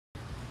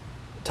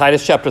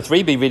Titus chapter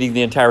 3, be reading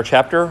the entire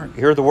chapter.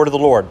 Hear the word of the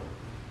Lord.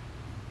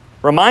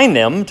 Remind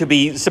them to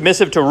be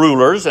submissive to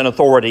rulers and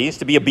authorities,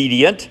 to be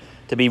obedient,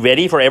 to be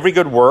ready for every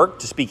good work,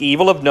 to speak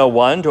evil of no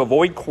one, to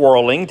avoid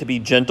quarreling, to be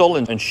gentle,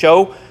 and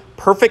show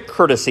perfect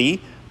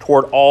courtesy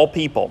toward all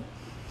people.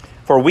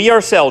 For we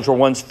ourselves were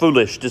once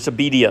foolish,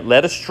 disobedient,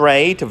 led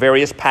astray to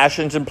various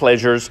passions and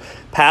pleasures,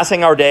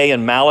 passing our day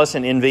in malice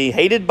and envy,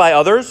 hated by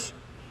others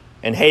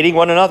and hating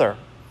one another.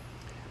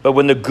 But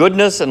when the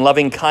goodness and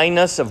loving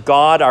kindness of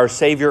God our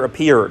Savior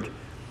appeared,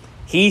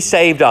 he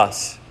saved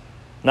us,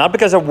 not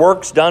because of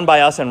works done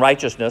by us in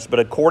righteousness, but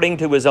according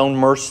to his own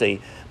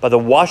mercy, by the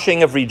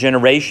washing of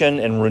regeneration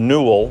and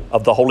renewal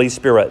of the Holy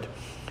Spirit,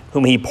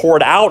 whom he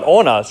poured out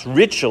on us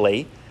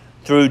richly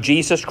through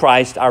Jesus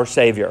Christ our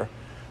Savior,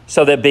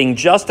 so that being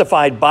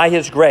justified by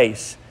his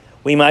grace,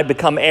 we might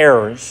become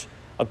heirs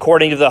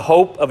according to the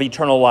hope of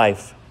eternal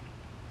life.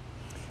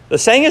 The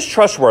saying is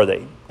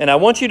trustworthy, and I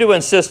want you to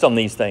insist on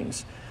these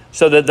things,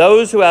 so that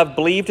those who have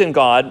believed in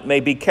God may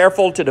be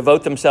careful to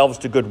devote themselves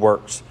to good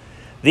works.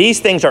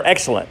 These things are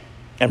excellent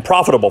and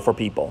profitable for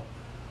people.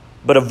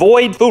 But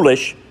avoid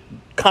foolish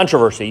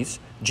controversies,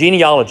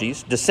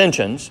 genealogies,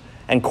 dissensions,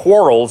 and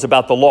quarrels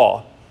about the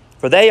law,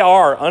 for they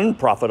are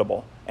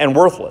unprofitable and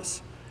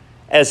worthless.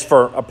 As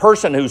for a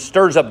person who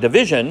stirs up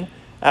division,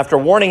 after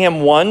warning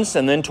him once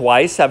and then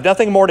twice, have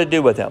nothing more to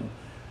do with him,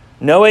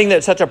 knowing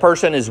that such a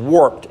person is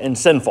warped and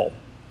sinful.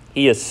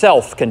 He is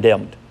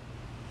self-condemned.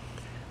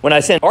 When I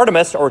send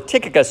Artemas or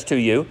Tychicus to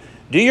you,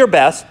 do your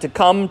best to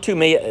come to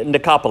me in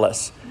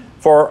Nicopolis,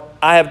 for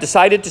I have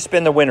decided to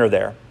spend the winter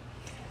there.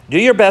 Do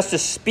your best to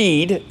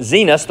speed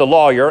Zenas the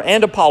lawyer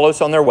and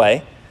Apollos on their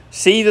way.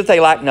 See that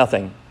they lack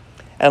nothing.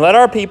 And let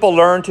our people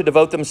learn to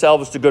devote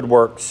themselves to good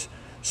works,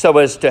 so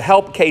as to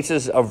help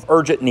cases of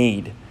urgent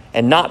need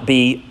and not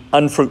be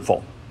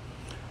unfruitful.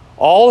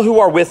 All who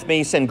are with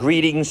me send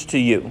greetings to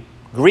you.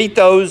 Greet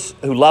those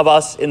who love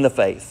us in the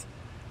faith.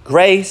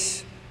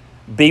 Grace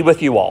be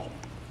with you all.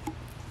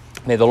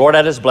 May the Lord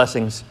add his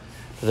blessings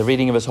to the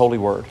reading of his holy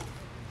word.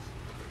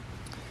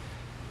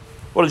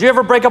 Well, did you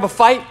ever break up a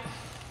fight?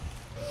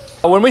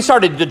 When we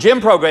started the gym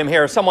program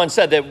here, someone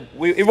said that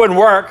it wouldn't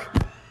work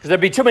because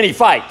there'd be too many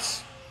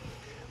fights.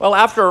 Well,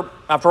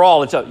 after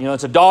all, it's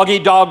a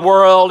dog-eat-dog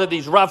world, and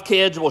these rough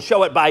kids will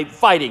show it by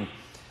fighting.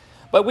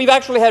 But we've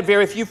actually had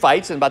very few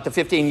fights in about the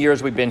 15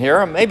 years we've been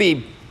here,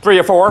 maybe 3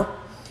 or 4.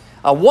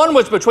 One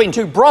was between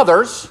two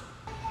brothers.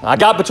 I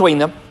got between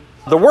them.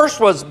 The worst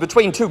was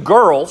between two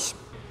girls.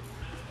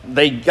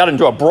 They got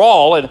into a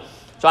brawl, and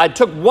so I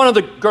took one of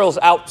the girls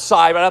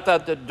outside, right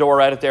out the door,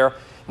 right out there.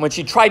 And when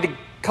she tried to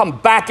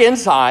come back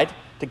inside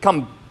to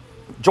come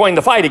join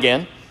the fight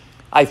again,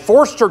 I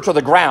forced her to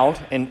the ground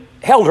and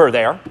held her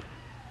there.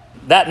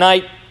 That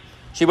night,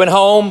 she went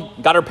home,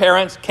 got her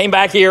parents, came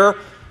back here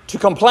to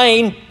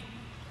complain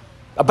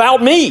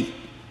about me,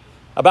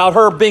 about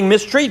her being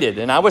mistreated.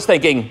 And I was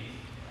thinking,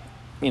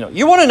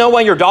 you want to know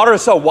why your daughter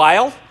is so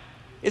wild?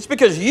 It's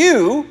because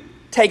you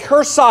take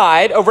her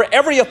side over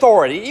every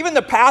authority, even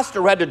the pastor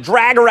who had to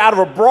drag her out of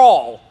a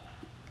brawl.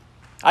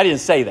 I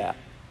didn't say that.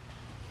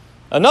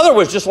 Another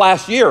was just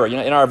last year,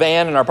 in our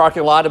van, in our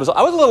parking lot. I was a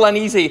little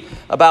uneasy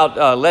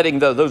about letting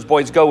those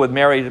boys go with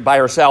Mary by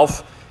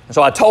herself. And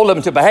so I told them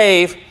to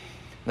behave. And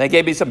they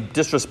gave me some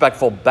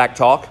disrespectful back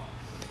talk.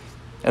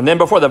 And then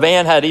before the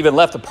van had even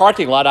left the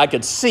parking lot, I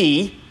could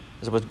see,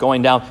 as it was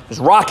going down, it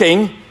was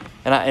rocking.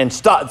 And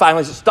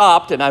finally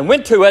stopped. And I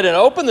went to it and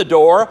opened the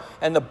door.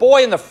 And the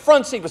boy in the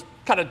front seat was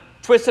kind of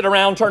twisted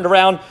around, turned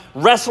around,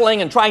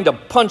 wrestling and trying to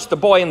punch the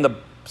boy in the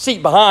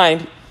seat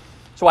behind.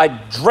 So I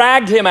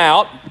dragged him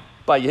out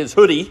by his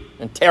hoodie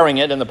and tearing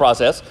it in the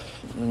process.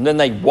 And then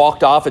they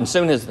walked off, and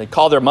soon as they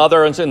called their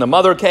mother, and soon the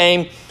mother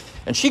came,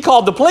 and she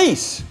called the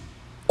police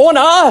on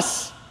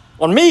us,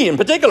 on me in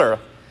particular.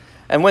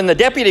 And when the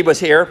deputy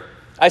was here,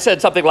 I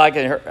said something like,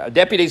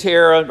 deputy's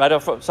here right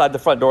outside the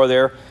front door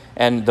there,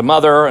 and the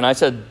mother, and I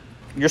said,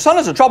 your son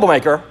is a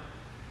troublemaker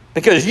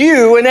because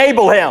you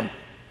enable him.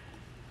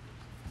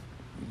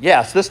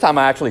 Yes, this time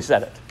I actually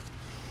said it.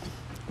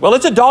 Well,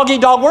 it's a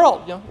dog-eat-dog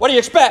world. What do you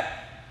expect?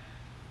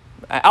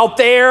 Out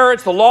there,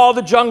 it's the law of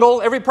the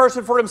jungle, every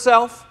person for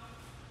himself.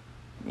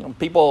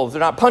 People, if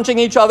they're not punching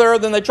each other,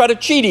 then they try to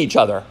cheat each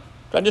other,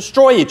 try to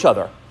destroy each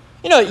other.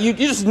 You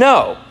just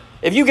know.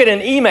 If you get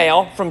an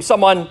email from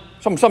someone,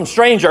 some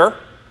stranger,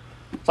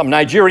 some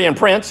Nigerian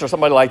prince or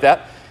somebody like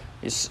that,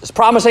 is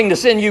promising to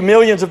send you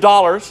millions of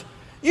dollars,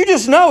 you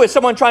just know it's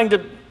someone trying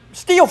to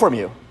steal from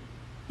you.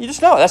 You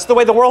just know. That's the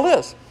way the world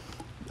is.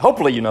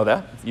 Hopefully you know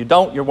that. If you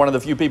don't, you're one of the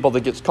few people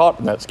that gets caught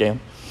in that scam.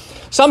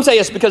 Some say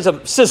it's because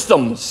of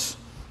systems,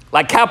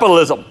 like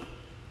capitalism.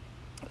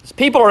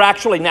 People are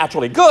actually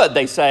naturally good,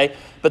 they say,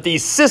 but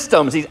these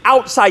systems, these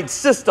outside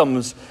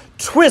systems,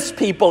 twist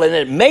people and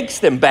it makes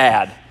them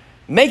bad,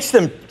 makes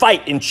them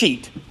fight and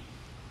cheat.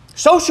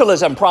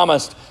 Socialism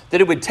promised that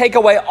it would take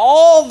away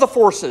all the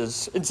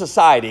forces in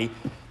society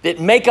that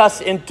make us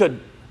into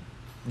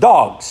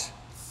dogs,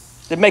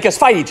 that make us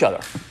fight each other,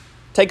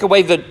 take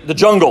away the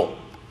jungle.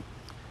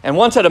 And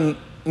once at a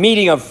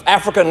meeting of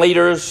African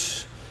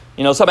leaders,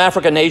 You know, some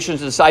African nations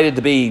decided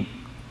to be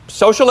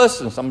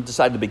socialist and some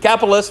decided to be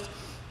capitalist,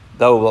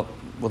 though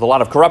with a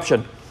lot of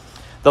corruption.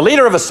 The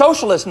leader of a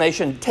socialist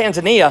nation,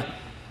 Tanzania,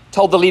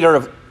 told the leader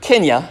of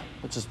Kenya,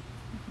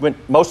 went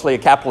mostly a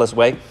capitalist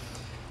way,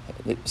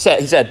 he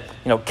said,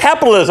 you know,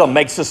 capitalism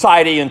makes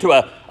society into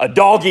a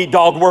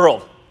dog-eat-dog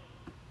world.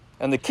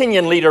 And the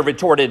Kenyan leader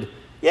retorted,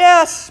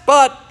 yes,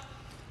 but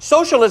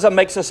socialism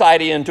makes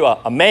society into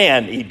a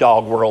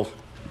man-eat-dog world.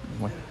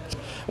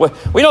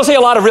 We don't see a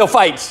lot of real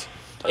fights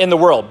in the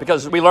world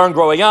because we learned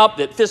growing up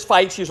that fist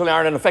fights usually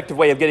aren't an effective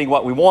way of getting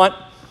what we want.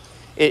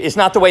 It's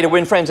not the way to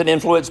win friends and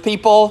influence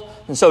people.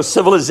 And so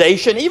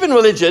civilization, even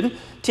religion,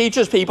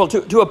 teaches people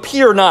to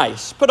appear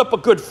nice, put up a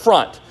good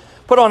front,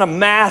 put on a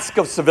mask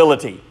of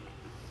civility.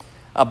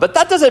 But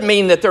that doesn't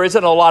mean that there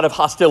isn't a lot of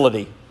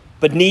hostility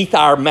beneath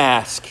our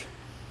mask,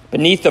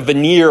 beneath the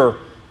veneer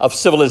of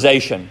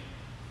civilization.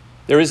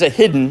 There is a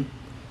hidden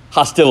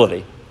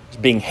hostility. It's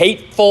being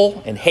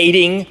hateful and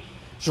hating.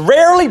 It's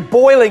rarely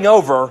boiling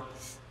over.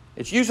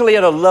 It's usually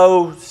at a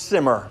low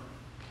simmer.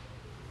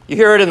 You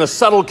hear it in the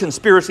subtle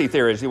conspiracy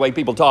theories, the way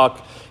people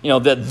talk, you know,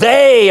 that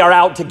they are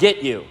out to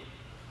get you.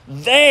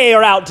 They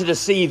are out to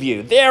deceive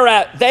you. They are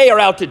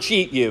out to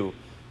cheat you.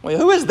 Well,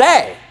 who is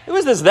they? Who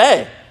is this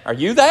they? Are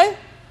you they?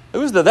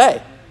 Who is the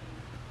they?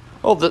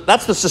 Well,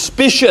 that's the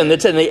suspicion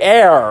that's in the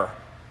air,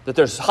 that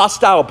there's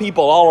hostile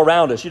people all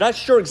around us. You're not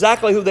sure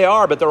exactly who they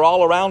are, but they're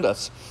all around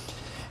us.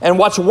 And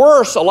what's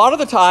worse, a lot of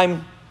the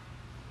time,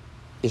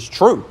 is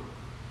true.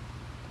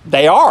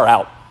 They are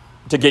out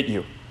to get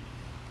you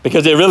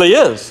because it really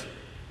is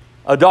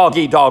a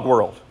dog-eat-dog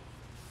world.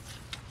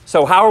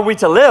 So how are we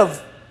to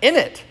live in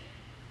it?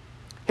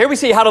 Here we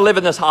see how to live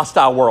in this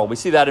hostile world. We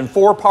see that in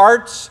 4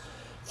 parts.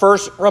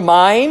 First,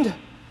 remind.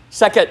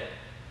 Second,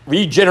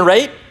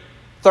 regenerate.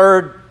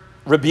 Third,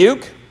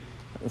 rebuke.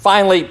 And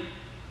finally,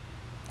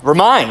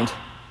 remind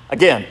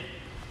again.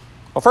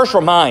 Well, first,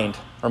 remind.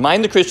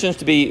 Remind the Christians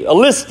to be a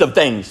list of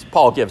things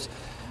Paul gives.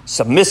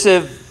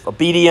 Submissive,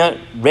 obedient,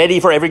 ready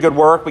for every good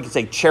work. We could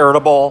say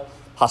charitable,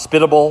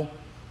 hospitable,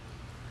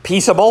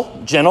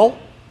 peaceable, gentle,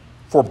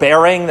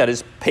 forbearing, that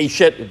is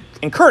patient,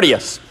 and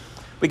courteous.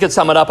 We could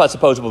sum it up, I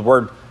suppose, with the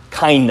word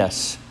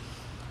kindness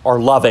or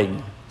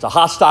loving. It's a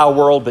hostile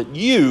world, but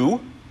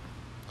you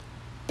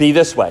be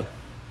this way,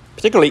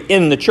 particularly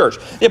in the church.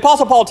 The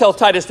Apostle Paul tells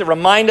Titus to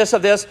remind us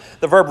of this.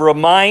 The verb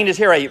remind is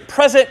here a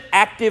present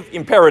active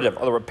imperative.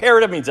 Or the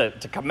imperative means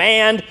to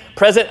command.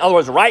 Present, in other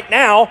words, right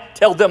now,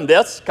 tell them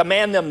this,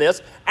 command them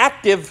this.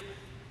 Active,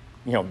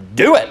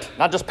 do it,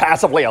 not just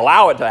passively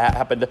allow it to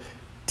happen.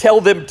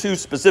 Tell them to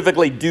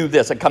specifically do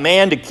this, a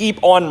command to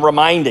keep on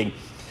reminding.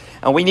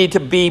 And we need to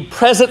be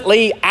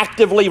presently,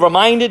 actively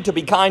reminded to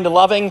be kind and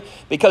loving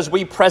because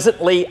we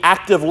presently,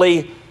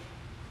 actively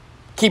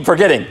keep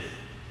forgetting.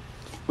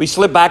 We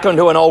slip back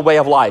into an old way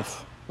of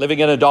life, living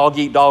in a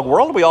dog-eat-dog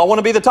world. We all want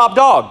to be the top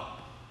dog.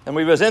 And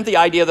we resent the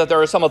idea that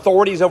there are some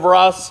authorities over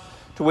us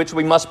to which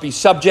we must be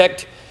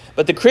subject.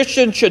 But the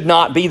Christian should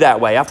not be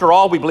that way. After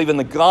all, we believe in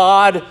the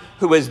God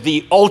who is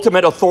the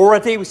ultimate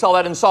authority. We saw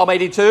that in Psalm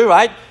 82,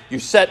 right? You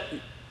set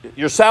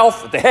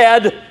yourself at the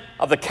head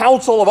of the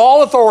council of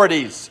all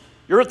authorities.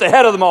 You're at the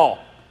head of them all.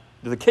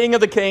 You're the king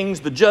of the kings,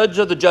 the judge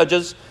of the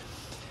judges.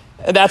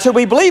 And that's who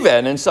we believe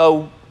in. And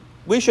so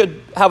we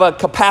should have a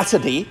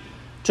capacity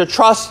to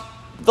trust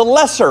the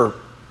lesser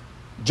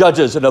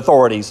judges and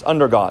authorities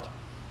under God.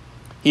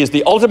 He is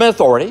the ultimate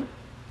authority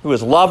who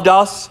has loved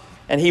us,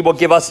 and he will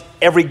give us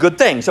every good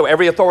thing. So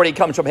every authority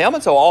comes from him,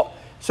 and so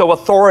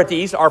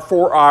authorities are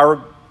for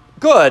our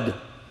good.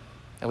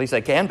 At least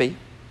they can be.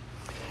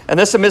 And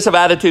this submissive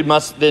attitude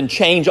must then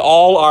change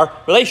all our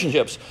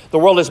relationships. The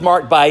world is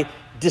marked by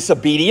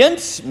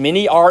disobedience.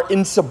 Many are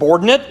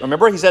insubordinate.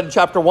 Remember, he said in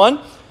chapter 1,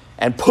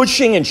 and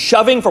pushing and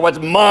shoving for what's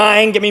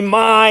mine, give me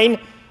mine.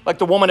 Like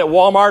the woman at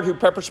Walmart who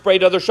pepper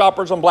sprayed other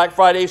shoppers on Black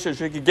Friday so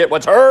she could get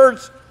what's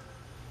hers.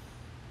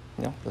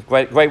 A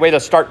great way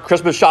to start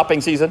Christmas shopping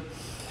season.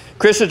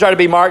 Christians are to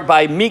be marked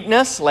by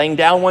meekness, laying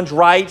down one's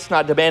rights,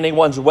 not demanding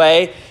one's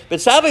way.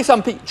 But sadly,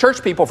 some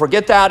church people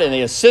forget that and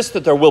they insist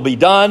that there will be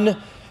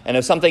done. And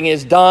if something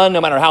is done,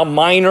 no matter how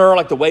minor,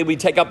 like the way we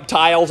take up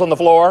tiles on the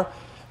floor,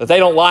 that they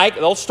don't like,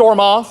 they'll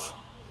storm off.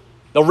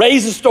 They'll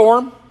raise a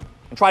storm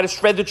and try to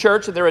shred the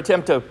church in their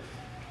attempt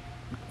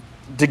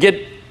to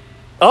get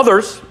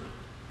others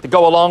to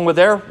go along with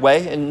their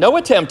way. And no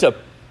attempt to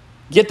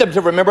get them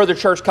to remember the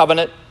church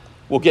covenant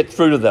will get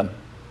through to them.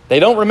 They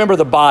don't remember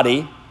the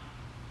body,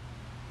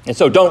 and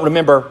so don't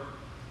remember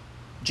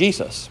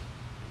Jesus.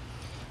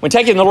 When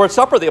taking the Lord's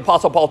Supper, the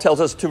Apostle Paul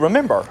tells us to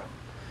remember.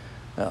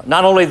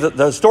 Not only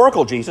the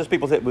historical Jesus,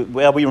 people say,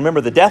 well, we remember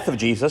the death of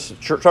Jesus,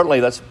 certainly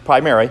that's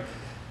primary,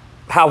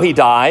 how he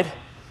died,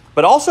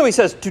 but also he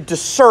says to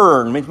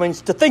discern, which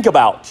means to think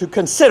about, to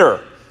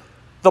consider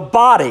the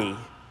body,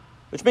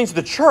 which means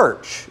the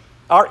church,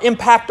 our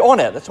impact on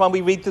it. That's why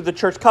we read through the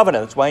church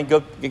covenant. That's why you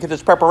get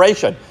this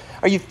preparation.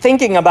 Are you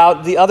thinking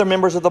about the other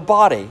members of the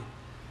body?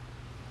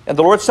 And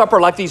the Lord's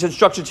Supper, like these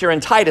instructions here in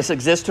Titus,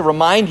 exists to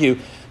remind you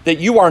that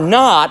you are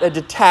not a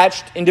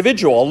detached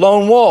individual, a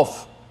lone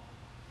wolf.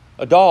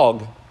 a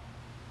dog.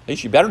 At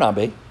least you better not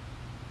be.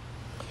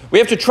 We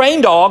have to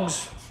train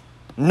dogs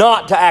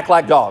not to act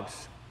like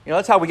dogs.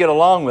 That's how we get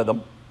along with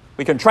them.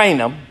 We can train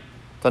them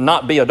to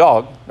not be a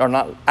dog, or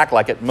not act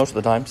like it most of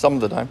the time, some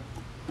of the time.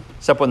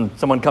 Except when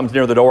someone comes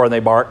near the door and they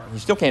bark. You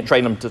still can't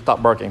train them to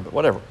stop barking, but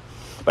whatever.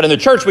 But in the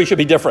church, we should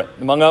be different.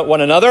 Among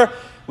one another,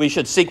 we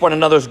should seek one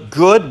another's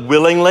good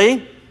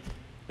willingly.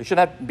 We should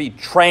not be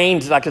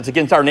trained like it's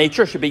against our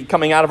nature. It should be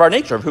coming out of our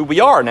nature, of who we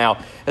are now.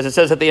 As it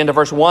says at the end of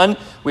verse 1,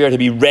 we are to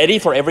be ready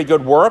for every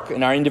good work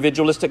in our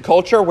individualistic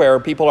culture where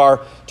people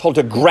are told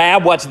to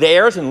grab what's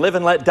theirs and live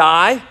and let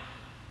die.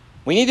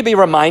 We need to be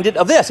reminded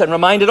of this and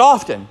reminded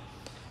often.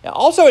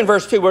 Also in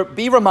verse 2,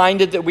 be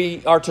reminded that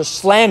we are to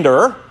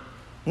slander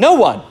no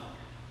one.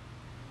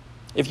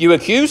 If you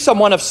accuse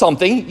someone of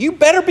something, you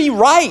better be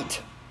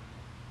right.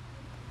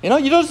 You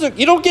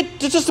don't get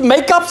to just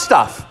make up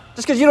stuff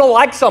just because you don't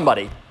like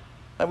somebody.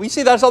 We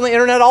see that on the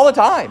internet all the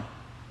time.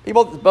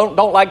 People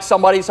don't like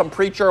somebody, some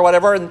preacher or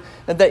whatever, and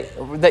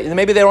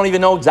maybe they don't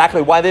even know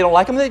exactly why they don't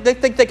like him. They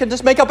think they can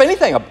just make up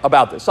anything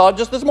about this. Saw it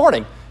just this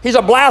morning. He's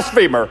a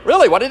blasphemer.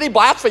 Really? What did he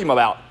blaspheme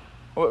about?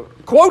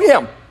 Quote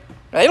him.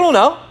 They don't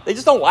know. They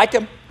just don't like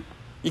him.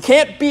 You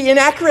can't be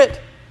inaccurate.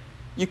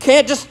 You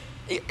can't just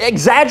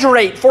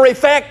exaggerate for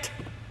effect.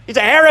 He's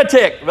a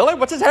heretic. Really?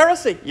 What's his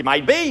heresy? You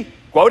might be.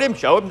 Quote him.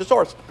 Show him the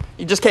source.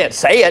 You just can't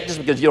say it just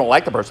because you don't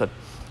like the person.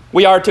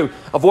 We are to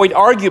avoid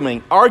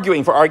arguing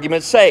for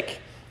argument's sake.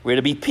 We're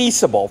to be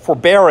peaceable,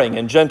 forbearing,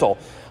 and gentle.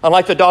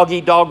 Unlike the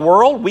dog-eat-dog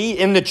world, we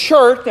in the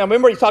church, now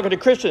remember he's talking to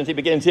Christians, he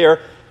begins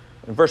here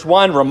in verse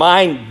 1,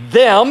 remind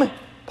them,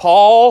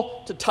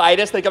 Paul to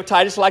Titus, think of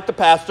Titus like the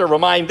pastor,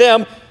 remind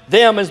them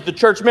as the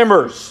church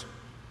members.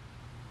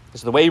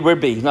 This is the way we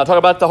would be. He's not talking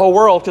about the whole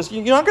world, because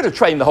you're not going to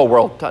train the whole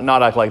world to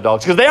not act like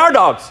dogs, because they are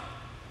dogs.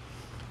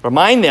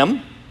 Remind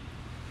them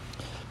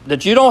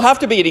that you don't have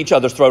to be at each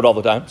other's throat all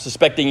the time,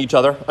 suspecting each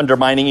other,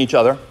 undermining each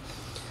other.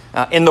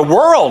 In the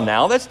world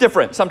now, that's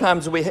different.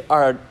 Sometimes we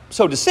are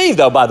so deceived,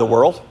 though, by the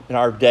world in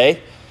our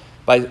day,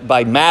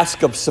 by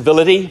mask of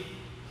civility,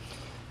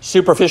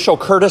 superficial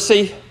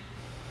courtesy,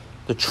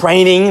 the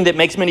training that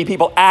makes many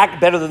people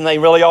act better than they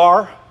really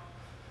are.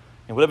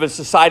 And we live in a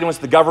society in which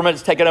the government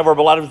has taken over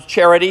a lot of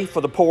charity for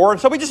the poor. And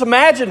so we just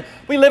imagine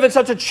we live in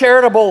such a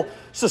charitable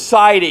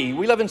society.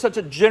 We live in such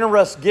a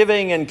generous,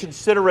 giving, and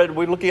considerate.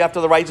 We're looking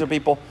after the rights of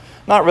people.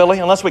 Not really,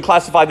 unless we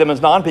classify them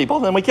as non-people,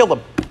 then we kill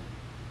them.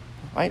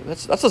 Right?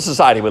 That's the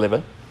society we live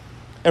in.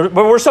 But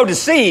we're so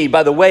deceived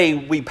by the way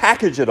we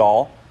package it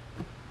all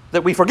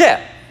that we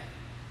forget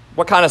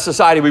what kind of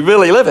society we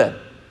really live in.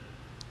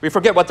 We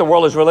forget what the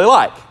world is really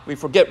like. We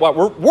forget what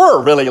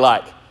we're really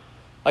like.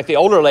 Like the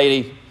older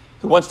lady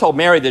who once told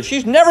Mary that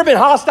she's never been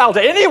hostile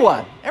to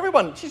anyone.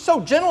 Everyone, she's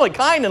so gentle and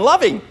kind and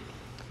loving.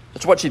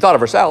 That's what she thought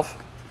of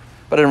herself.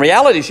 But in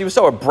reality, she was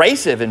so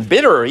abrasive and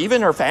bitter,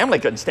 even her family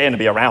couldn't stand to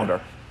be around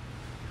her.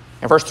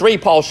 In verse 3,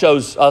 Paul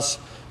shows us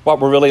what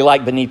we're really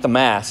like beneath the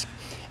mask.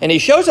 And he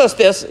shows us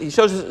this. He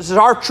shows us this is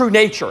our true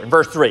nature in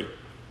verse 3.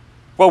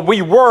 Well,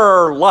 we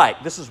were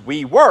like. This is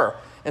we were.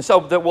 And so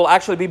that we'll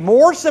actually be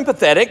more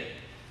sympathetic,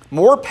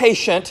 more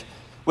patient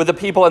with the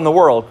people in the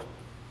world.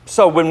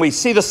 So when we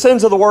see the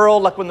sins of the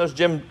world, like when those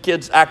gym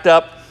kids act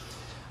up,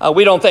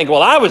 we don't think,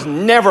 well, I was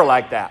never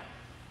like that.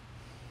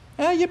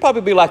 You'd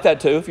probably be like that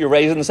too if you're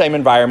raised in the same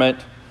environment.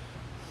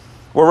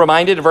 We're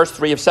reminded in verse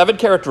 3 of 7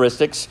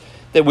 characteristics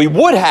that we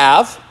would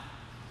have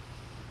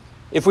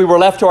if we were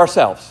left to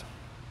ourselves.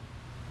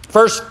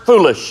 First,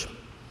 foolish.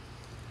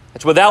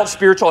 It's without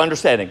spiritual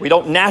understanding. We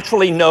don't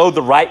naturally know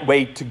the right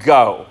way to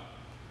go.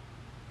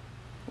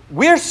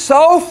 We're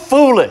so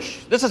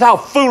foolish. This is how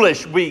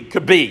foolish we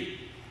could be.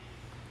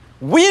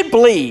 We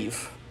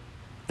believe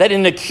that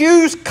an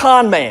accused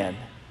con man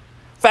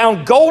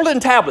found golden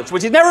tablets,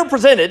 which he never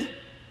presented,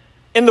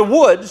 in the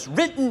woods,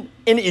 written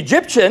in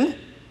Egyptian,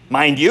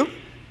 mind you,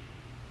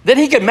 that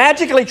he could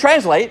magically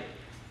translate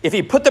if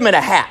he put them in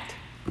a hat.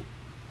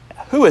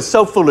 Who is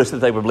so foolish that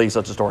they would believe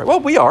such a story?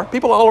 Well, we are.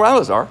 People all around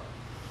us are.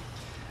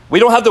 We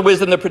don't have the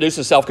wisdom that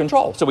produces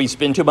self-control. So we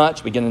spend too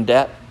much. We get in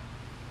debt.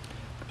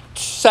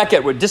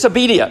 Second, we're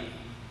disobedient.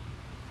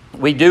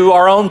 We do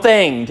our own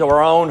thing to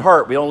our own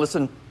hurt. We don't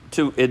listen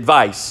to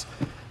advice.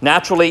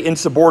 Naturally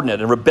insubordinate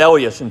and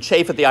rebellious and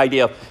chafe at the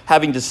idea of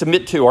having to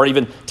submit to or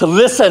even to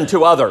listen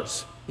to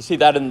others. You see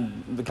that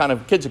in the kind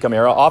of kids who come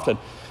here often.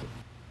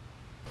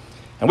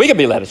 And we can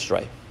be led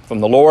astray from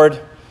the Lord.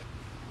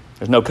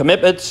 There's no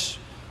commitments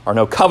or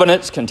no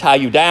covenants can tie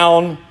you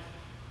down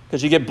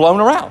because you get blown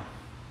around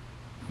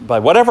by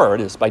whatever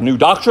it is, by new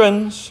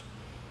doctrines,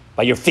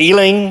 by your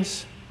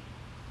feelings,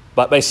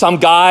 but by some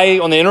guy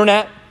on the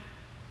internet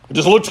who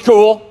just looks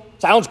cool,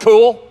 sounds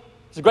cool,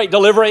 it's a great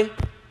delivery,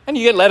 and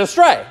you get led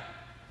astray.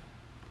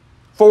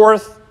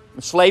 Fourth,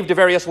 enslaved to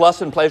various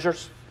lusts and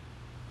pleasures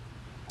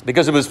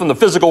because it was from the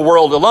physical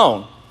world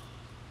alone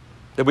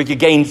that we could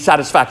gain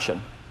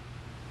satisfaction.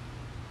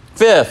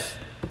 Fifth,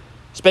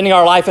 spending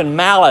our life in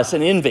malice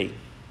and envy.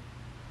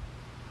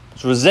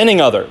 It's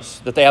resenting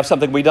others that they have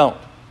something we don't.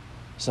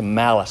 Some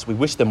malice. We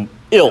wish them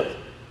ill.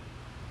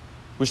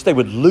 Wish they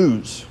would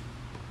lose.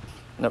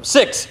 No,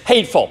 6,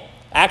 hateful,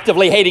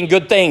 actively hating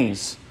good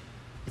things.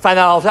 You find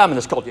that all the time in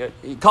this culture.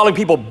 Calling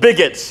people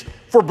bigots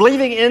for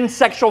believing in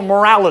sexual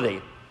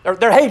morality.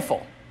 They're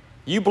hateful.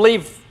 You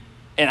believe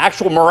in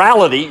actual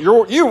morality,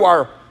 you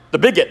are the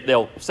bigot,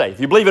 they'll say. If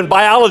you believe in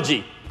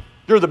biology,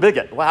 you're the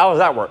bigot. Well, how does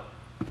that work?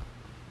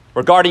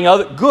 Regarding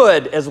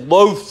good as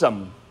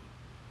loathsome,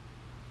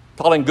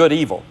 calling good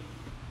evil.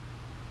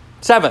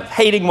 7th,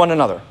 hating one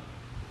another.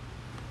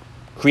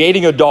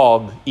 Creating a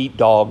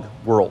dog-eat-dog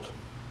world.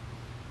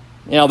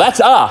 You know, that's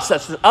us.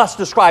 That's us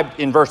described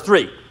in verse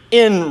 3,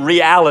 in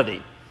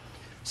reality.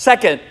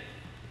 2nd,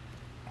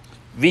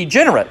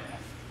 regenerate.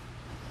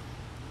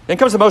 Then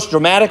comes the most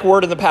dramatic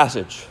word in the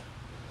passage.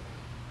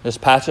 This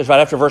passage right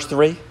after verse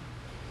 3,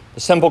 the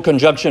simple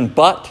conjunction,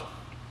 but.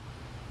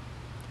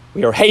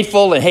 We are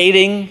hateful and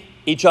hating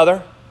each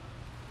other,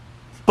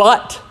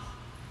 but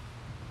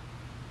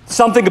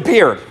something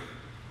appeared.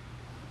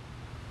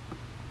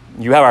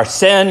 You have our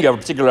sin, you have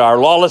particularly our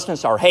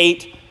lawlessness, our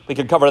hate. We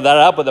could cover that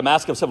up with the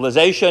mask of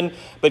civilization,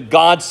 but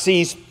God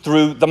sees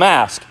through the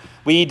mask.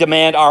 We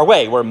demand our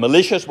way. We're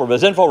malicious, we're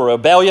resentful, we're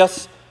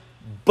rebellious,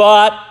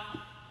 but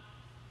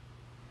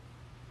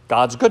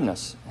God's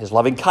goodness, His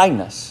loving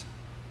kindness,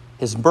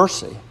 His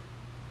mercy,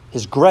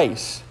 His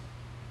grace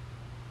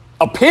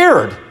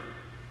appeared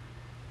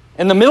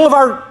in the middle of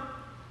our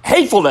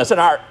hatefulness and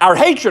our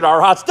hatred,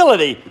 our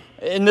hostility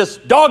in this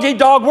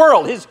dog-eat-dog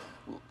world. His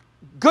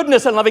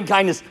goodness and loving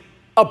kindness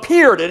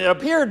appeared. And it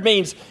appeared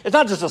means it's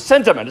not just a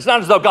sentiment. It's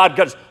not as though God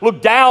just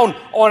looked down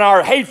on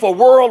our hateful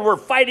world. We're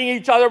fighting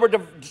each other. We're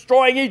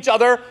destroying each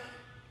other.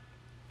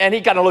 And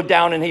He kind of looked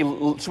down and He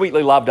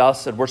sweetly loved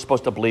us, and we're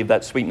supposed to believe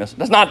that sweetness.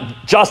 That's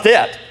not just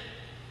it.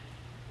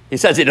 He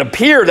says it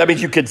appeared. That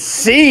means you could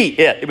see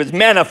it. It was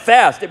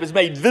manifest. It was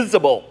made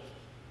visible.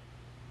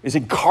 It was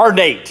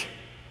incarnate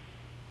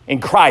in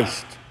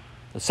Christ,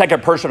 the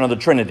second person of the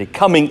Trinity,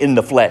 coming in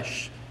the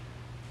flesh.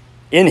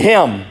 In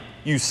Him,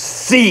 you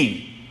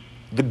see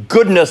the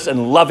goodness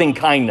and loving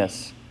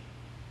kindness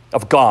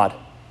of God.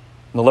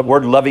 And the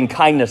word loving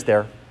kindness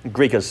there in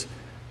Greek is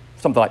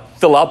something like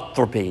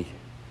philanthropy,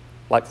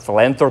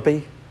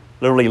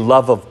 literally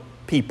love of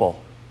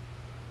people.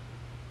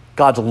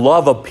 God's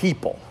love of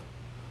people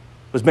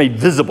was made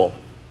visible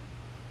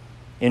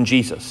in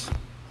Jesus.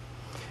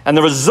 And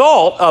the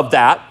result of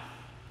that,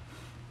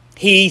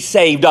 He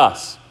saved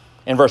us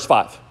in verse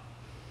 5.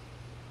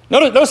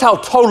 Notice how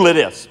total it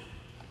is.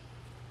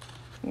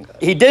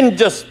 He didn't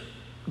just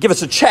give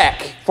us a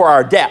check for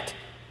our debt,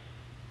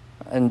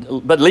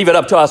 but leave it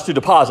up to us to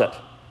deposit.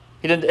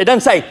 It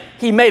doesn't say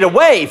He made a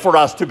way for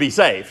us to be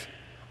saved,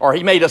 or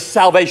He made us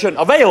salvation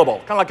available,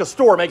 kind of like a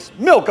store makes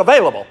milk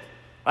available,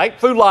 right?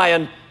 Food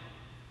Lion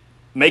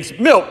makes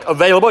milk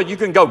available. You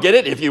can go get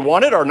it if you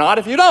want it or not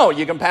if you don't.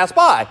 You can pass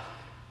by.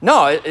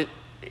 No,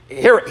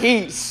 here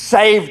He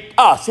saved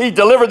us. He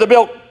delivered the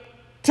milk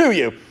to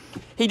you.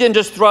 He didn't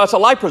just throw us a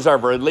life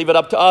preserver and leave it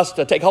up to us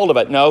to take hold of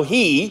it. No,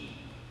 He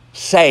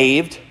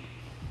saved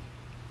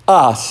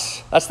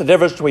us. That's the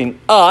difference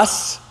between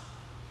us,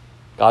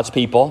 God's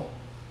people,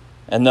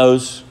 and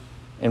those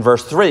in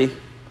verse 3,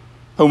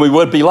 whom we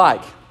would be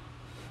like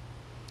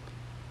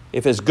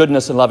if His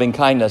goodness and loving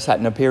kindness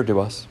hadn't appeared to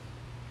us.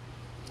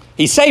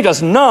 He saved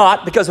us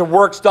not because of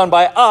works done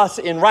by us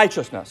in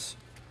righteousness.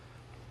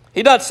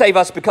 He doesn't save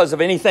us because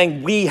of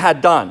anything we had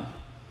done,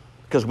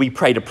 because we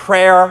prayed a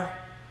prayer,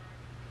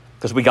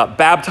 because we got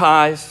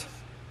baptized.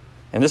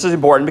 And this is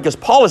important because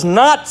Paul is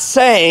not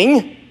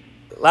saying,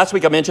 last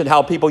week I mentioned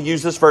how people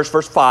use this verse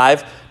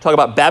 5, talk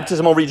about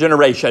baptismal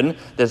regeneration.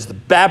 There's the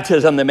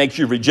baptism that makes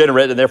you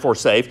regenerate and therefore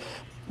saved.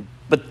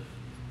 But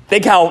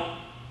think how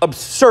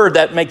absurd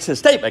that makes his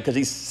statement, because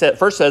he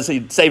first says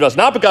He saved us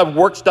not because of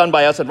works done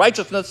by us in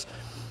righteousness.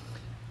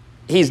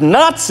 He's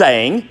not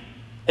saying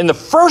in the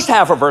first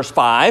half of verse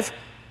 5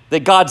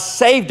 that God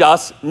saved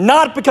us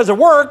not because of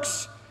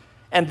works,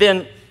 and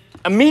then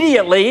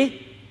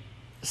immediately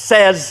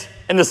says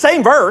in the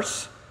same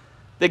verse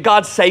that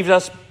God saved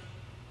us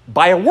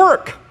by a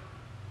work,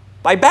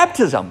 by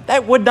baptism.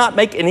 That would not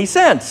make any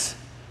sense.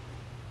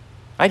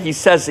 Right? He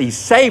says He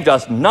saved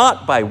us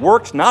not by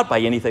works, not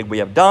by anything we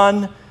have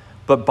done,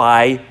 but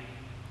by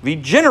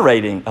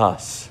regenerating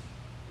us.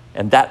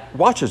 And that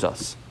watches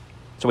us.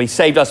 So He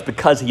saved us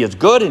because He is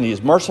good and He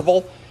is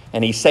merciful,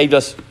 and He saved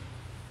us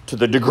to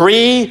the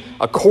degree,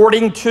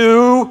 according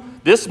to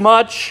this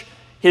much,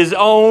 His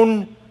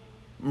own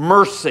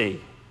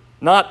mercy.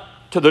 Not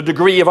to the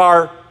degree of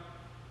our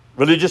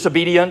religious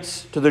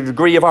obedience, to the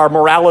degree of our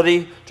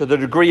morality, to the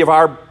degree of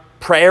our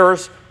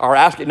prayers, our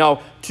asking.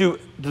 No, to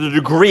the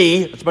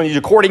degree, it's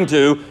according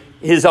to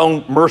His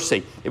own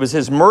mercy. It was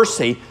His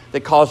mercy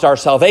that caused our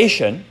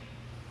salvation,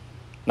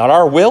 not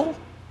our will,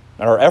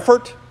 not our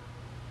effort,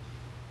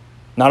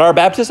 not our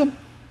baptism,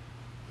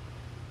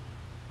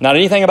 not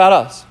anything about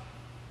us.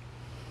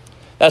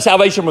 That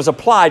salvation was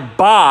applied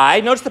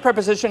by, notice the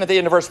preposition at the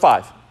end of verse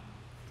 5.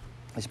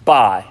 It's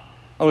by.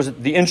 That was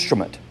the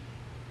instrument.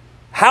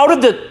 How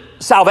did the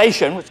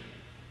salvation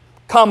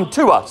come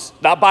to us?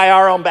 Not by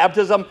our own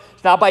baptism.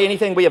 It's not by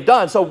anything we have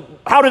done. So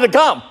how did it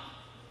come?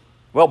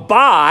 Well,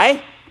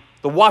 by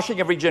the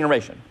washing of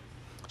regeneration.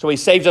 So he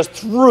saves us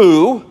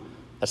through,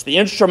 that's the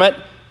instrument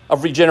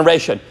of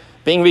regeneration,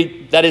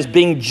 that is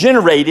being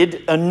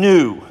generated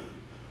anew,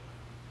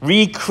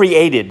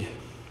 recreated.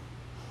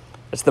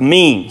 It's the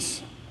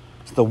means,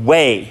 it's the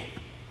way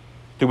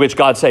through which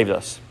God saved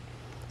us.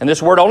 And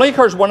this word only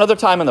occurs one other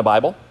time in the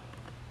Bible,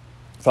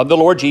 from the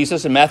Lord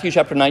Jesus in Matthew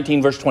chapter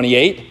 19, verse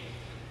 28.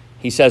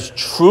 He says,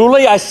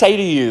 truly I say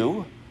to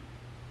you,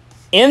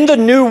 in the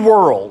new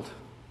world,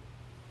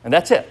 and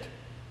that's it.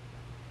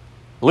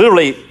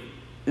 Literally,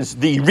 it's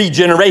the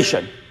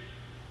regeneration.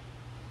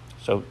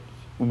 So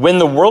when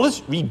the world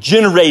is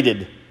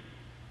regenerated,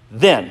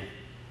 then.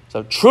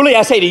 So truly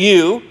I say to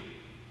you,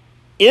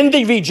 in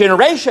the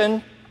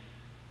regeneration,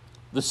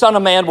 the Son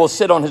of Man will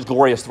sit on his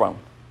glorious throne.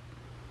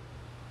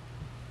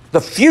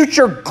 The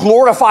future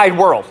glorified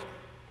world,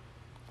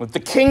 with the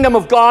kingdom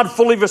of God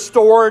fully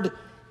restored,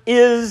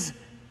 is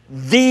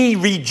the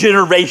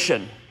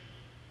regeneration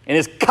and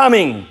is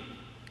coming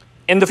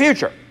in the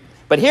future.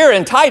 But here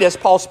in Titus,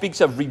 Paul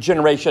speaks of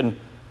regeneration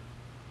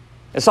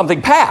as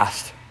something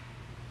past.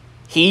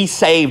 He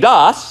saved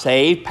us,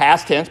 saved,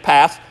 past tense,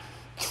 past,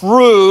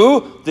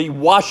 through the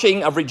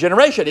washing of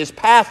regeneration. Is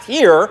past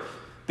here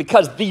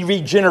because the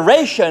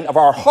regeneration of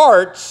our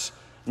hearts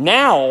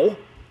now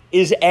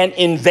is an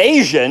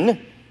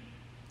invasion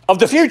of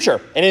the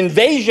future, an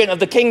invasion of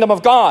the kingdom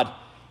of God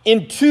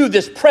into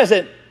this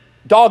present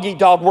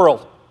dog-eat-dog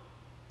world.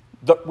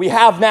 We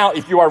have now,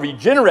 if you are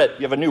regenerate,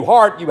 you have a new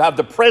heart, you have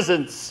the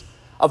presence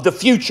of the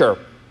future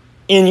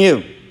in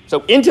you.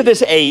 So into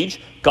this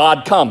age,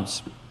 God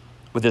comes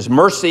with his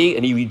mercy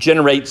and he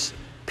regenerates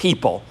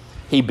people.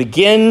 He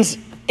begins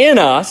in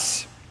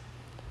us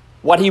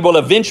what he will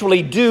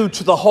eventually do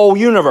to the whole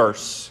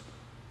universe.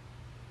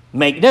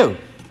 Make new.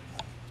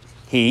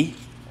 He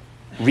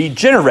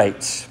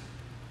regenerates.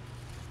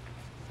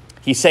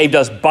 He saved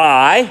us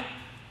by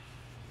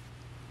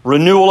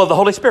renewal of the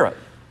Holy Spirit.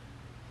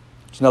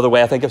 It's another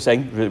way I think of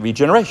saying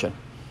regeneration.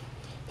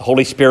 The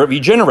Holy Spirit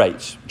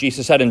regenerates.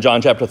 Jesus said in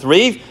John chapter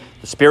 3,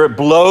 the Spirit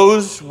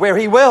blows where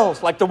he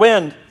wills, like the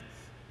wind,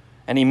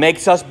 and he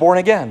makes us born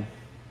again.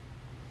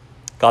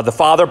 God the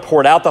Father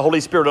poured out the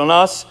Holy Spirit on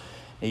us.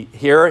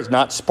 Here, it's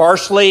not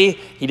sparsely.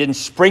 He didn't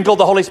sprinkle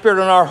the Holy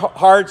Spirit on our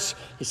hearts.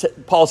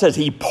 Paul says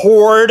he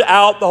poured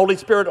out the Holy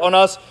Spirit on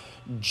us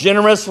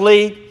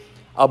generously,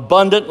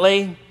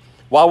 abundantly,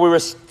 while we were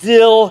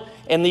still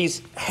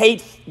these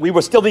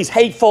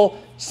hateful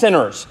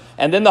sinners.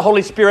 And then the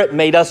Holy Spirit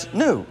made us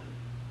new.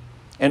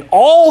 And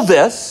all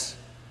this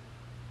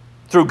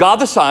through God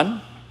the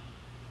Son,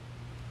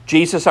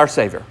 Jesus our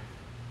Savior.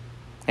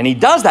 And he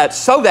does that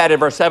so that in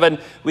verse 7,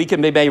 we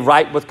can be made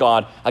right with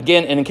God.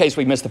 Again, and in case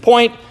we missed the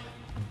point,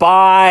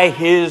 by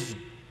his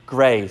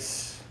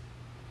grace.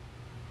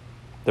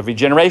 The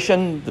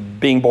regeneration, the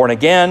being born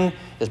again,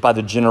 is by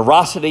the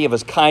generosity of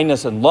his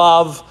kindness and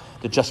love.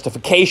 The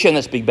justification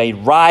that's being made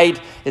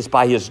right is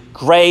by his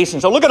grace.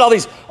 And so look at all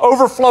these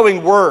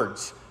overflowing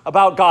words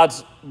about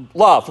God's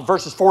love from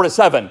verses 4 to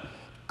 7.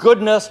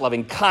 Goodness,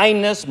 loving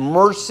kindness,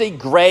 mercy,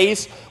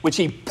 grace, which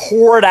he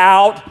poured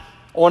out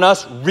on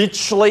us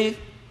richly.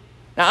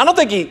 Now, I don't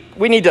think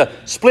we need to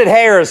split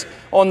hairs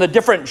on the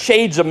different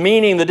shades of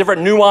meaning, the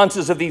different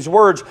nuances of these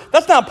words.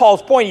 That's not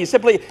Paul's point. He's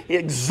simply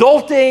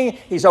exulting,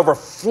 he's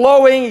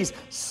overflowing, he's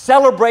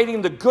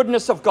celebrating the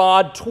goodness of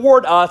God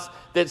toward us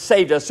that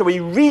saved us. So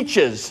he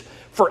reaches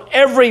for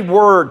every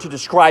word to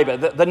describe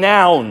it, the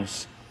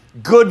nouns,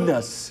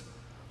 goodness,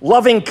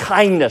 loving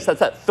kindness, that's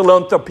that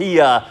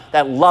philanthropia,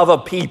 that love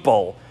of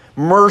people,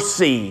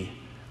 mercy,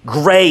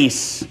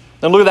 grace.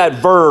 Then look at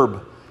that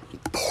verb,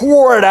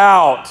 pour it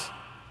out.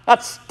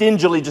 Not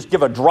stingily just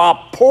give a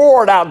drop,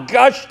 poured out,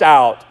 gushed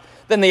out.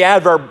 Then the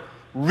adverb,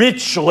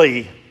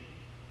 richly.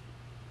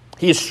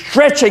 He is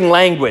stretching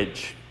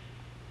language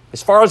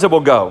as far as it will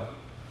go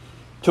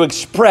to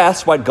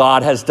express what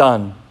God has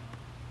done.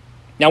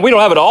 Now, we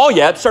don't have it all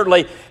yet.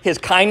 Certainly, his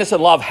kindness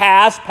and love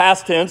has,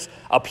 past tense,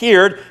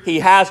 appeared. He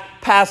has,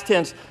 past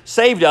tense,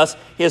 saved us.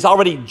 He has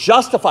already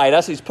justified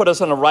us. He's put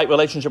us in a right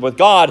relationship with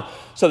God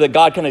so that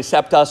God can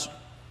accept us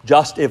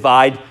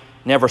justified,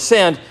 never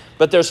sinned.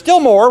 But there's still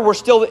more. We're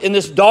still in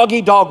this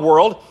dog-eat-dog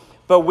world,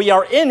 but we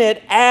are in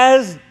it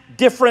as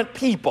different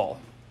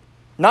people.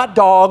 Not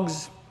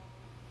dogs,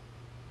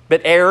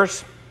 but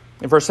heirs,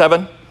 in verse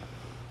 7,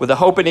 with a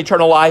hope in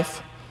eternal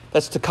life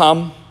that's to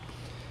come.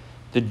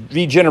 The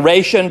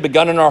regeneration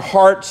begun in our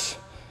hearts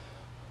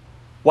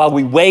while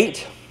we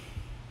wait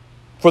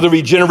for the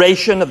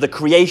regeneration of the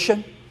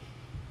creation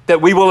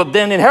that we will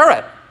then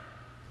inherit.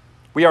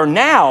 We are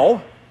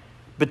now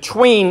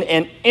between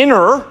an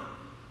inner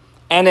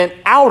and an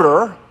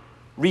outer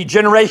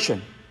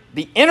regeneration.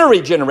 The inner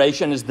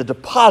regeneration is the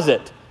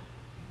deposit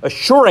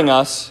assuring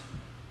us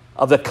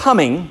of the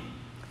coming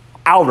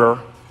outer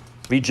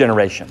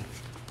regeneration.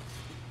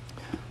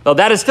 Though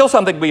that is still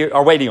something we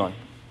are waiting on.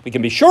 We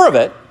can be sure of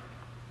it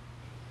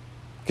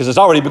because it's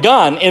already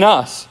begun in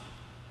us,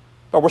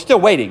 but we're still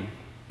waiting.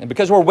 And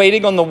because we're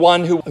waiting on the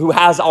one who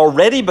has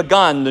already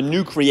begun the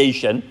new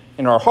creation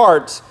in our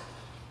hearts,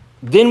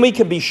 then we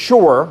can be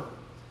sure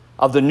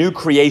of the new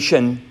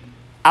creation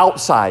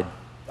outside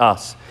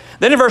us.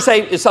 Then in verse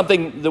 8 is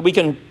something that we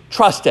can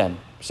trust in.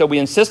 So we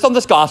insist on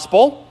this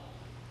gospel,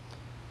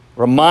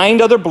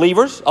 remind other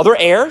believers, other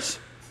heirs,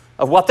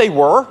 of what they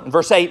were. In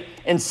verse 8,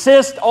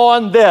 insist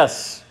on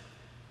this.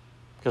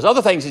 Because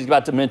other things he's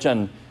about to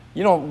mention,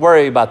 you don't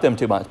worry about them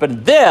too much.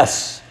 But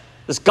this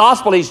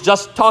gospel he's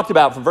just talked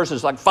about from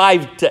verses like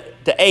 5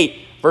 to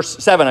 8,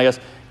 verse 7, I guess.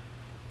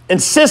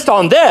 Insist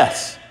on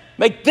this.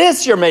 Make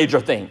this your major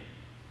theme.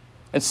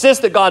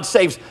 Insist that God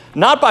saves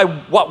not by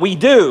what we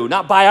do,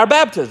 not by our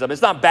baptism.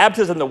 It's not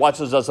baptism that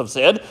washes us of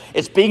sin.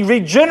 It's being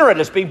regenerate.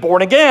 It's being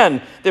born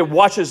again that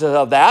washes us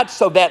of that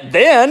so that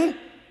then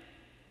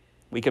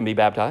we can be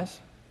baptized.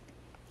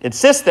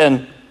 Insist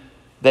then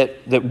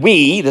that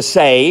we, the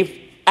saved,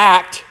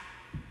 act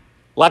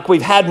like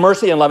we've had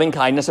mercy and loving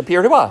kindness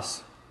appear to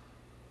us.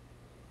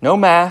 No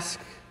mask,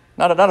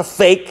 not a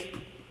fake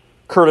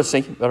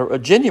courtesy, but a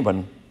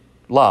genuine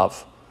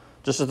love.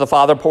 Just as the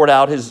Father poured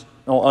out his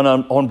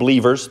on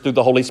believers through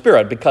the Holy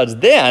Spirit, because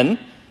then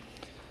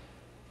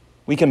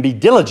we can be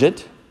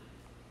diligent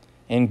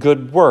in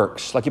good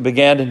works, like he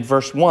began in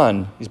verse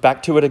 1. He's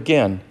back to it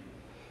again.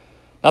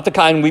 Not the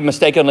kind we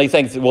mistakenly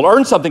think that we'll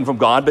earn something from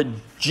God, but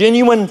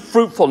genuine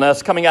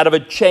fruitfulness coming out of a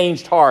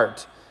changed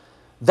heart.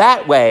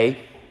 That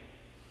way,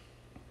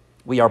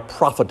 we are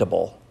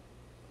profitable.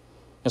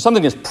 And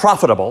something is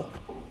profitable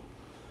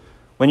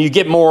when you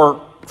get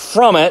more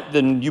from it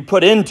than you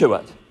put into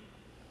it.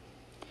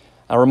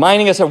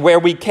 Reminding us of where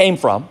we came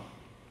from,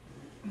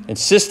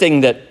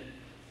 insisting that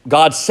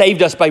God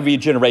saved us by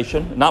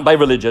regeneration, not by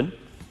religion,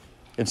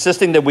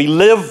 insisting that we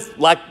live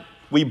like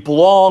we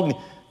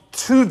belong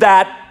to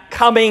that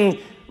coming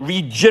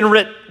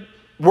regenerate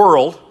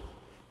world,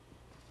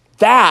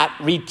 that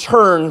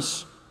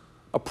returns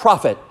a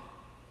profit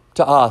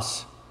to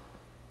us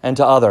and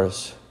to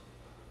others.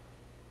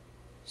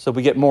 So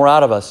we get more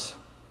out of us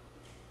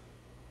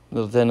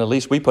than at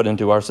least we put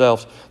into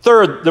ourselves.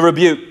 Third, the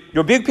rebuke.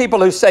 You rebuke people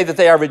who say that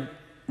they are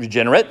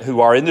regenerate,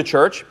 who are in the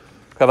church,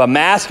 who have a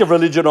mask of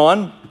religion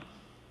on,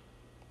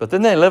 but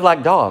then they live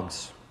like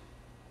dogs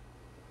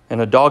in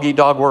a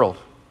dog-eat-dog world.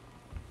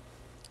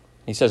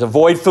 He says,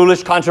 avoid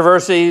foolish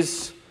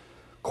controversies,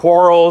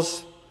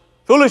 quarrels.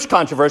 Foolish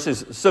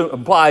controversies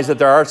implies that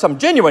there are some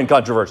genuine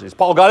controversies.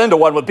 Paul got into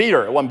one with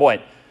Peter at one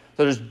point.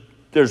 So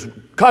there's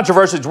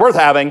controversies worth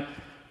having,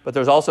 but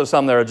there's also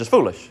some that are just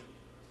foolish.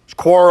 There's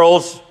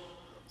quarrels,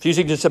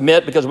 refusing to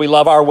submit because we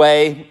love our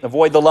way,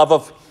 avoid the love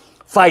of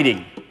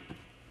fighting.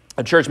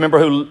 A church member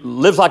who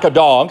lives like a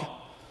dog,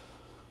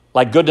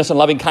 like goodness and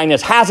loving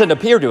kindness hasn't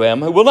appeared to him,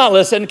 who will not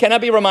listen,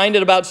 cannot be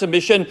reminded about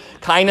submission,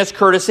 kindness,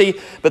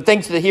 courtesy, but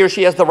thinks that he or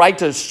she has the right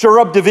to stir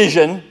up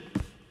division.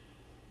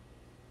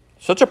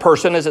 Such a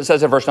person, as it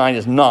says in verse 9,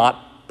 is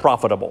not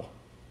profitable.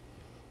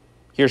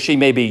 He or she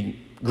may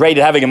be great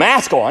at having a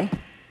mask on,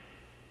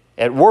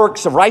 at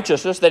works of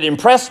righteousness that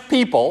impress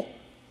people,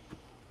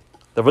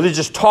 the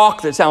religious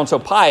talk that sounds so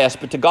pious,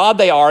 but to God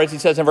they are, as he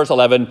says in verse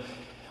 11,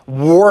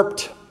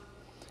 warped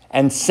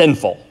and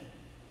sinful.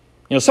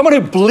 You know, someone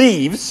who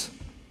believes,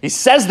 he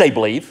says they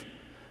believe,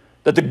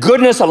 that the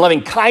goodness and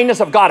loving kindness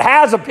of God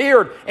has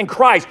appeared in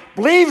Christ,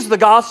 believes the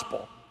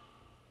gospel,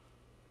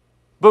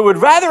 but would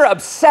rather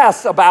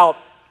obsess about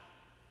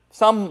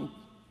some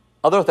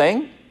other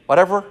thing,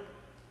 whatever,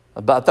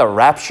 about the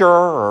rapture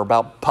or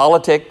about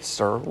politics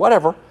or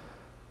whatever.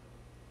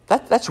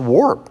 That's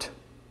warped.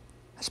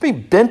 That's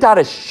being bent out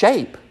of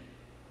shape.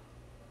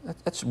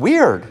 That's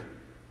weird.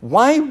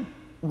 Why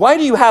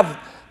do you have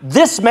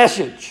this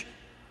message?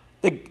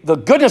 The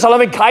goodness and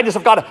loving kindness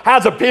of God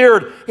has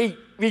appeared. He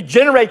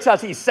regenerates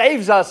us. He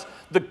saves us.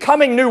 The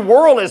coming new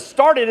world has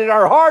started in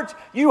our hearts.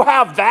 You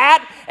have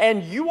that,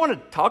 and you want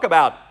to talk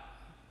about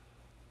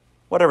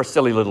whatever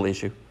silly little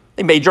issue.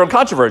 They major in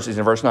controversies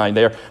in verse 9.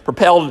 They are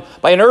propelled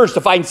by an urge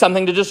to find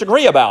something to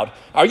disagree about.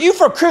 Are you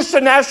for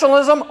Christian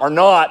nationalism or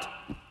not?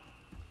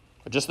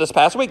 Just this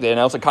past week, they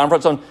announced a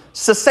conference on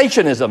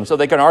cessationism so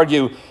they can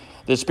argue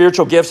that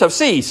spiritual gifts have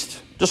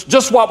ceased.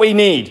 Just what we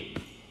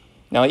need.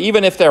 Now,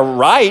 even if they're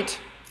right,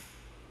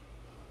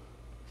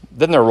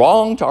 then they're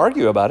wrong to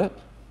argue about it.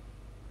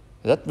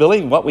 Is that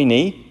really what we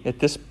need at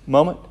this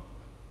moment?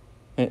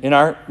 You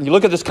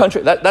look at this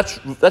country,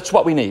 that's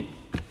what we need.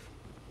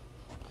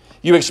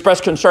 You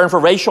express concern for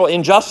racial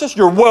injustice,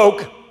 you're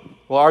woke.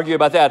 We'll argue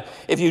about that.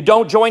 If you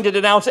don't join to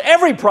denounce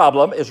every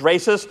problem is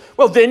racist,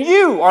 well, then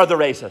you are the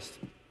racist.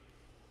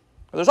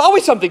 There's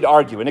always something to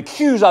argue and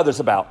accuse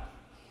others about.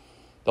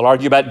 They'll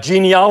argue about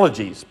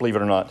genealogies, believe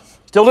it or not.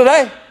 Still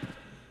today.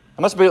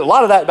 There must be a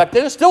lot of that back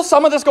then. There's still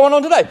some of this going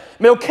on today.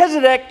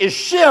 Melchizedek is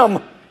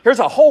Shem. Here's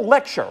a whole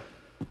lecture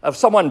of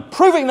someone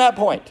proving that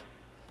point.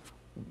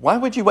 Why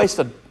would you waste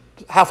a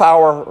half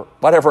hour or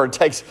whatever it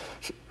takes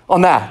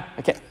on that?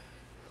 I can't.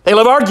 They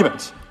love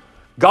arguments.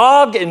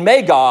 Gog and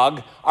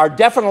Magog are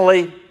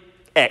definitely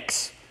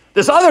X.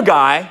 This other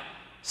guy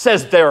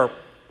says they're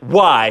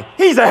Y.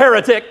 He's a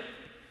heretic.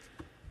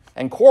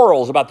 And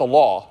quarrels about the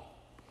law.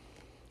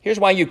 Here's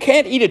why you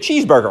can't eat a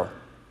cheeseburger.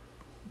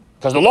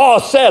 Because the law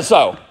says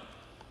so.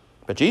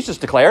 But Jesus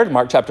declared in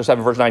Mark chapter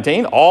 7, verse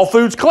 19, all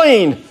food's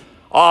clean.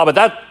 But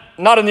that's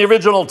not in the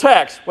original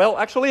text. Well,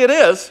 actually it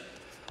is.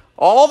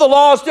 All the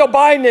law is still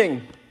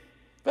binding.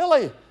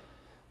 Really?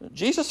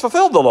 Jesus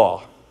fulfilled the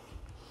law.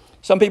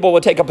 Some people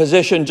would take a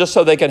position just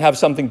so they can have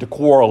something to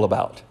quarrel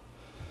about.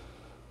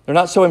 They're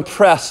not so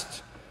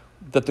impressed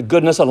that the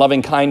goodness and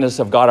loving kindness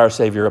of God our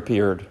Savior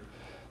appeared.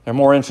 They're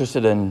more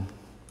interested in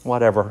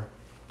whatever,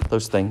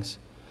 those things.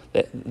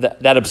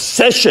 That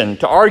obsession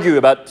to argue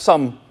about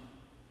some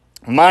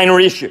minor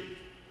issue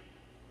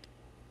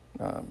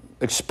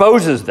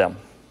exposes them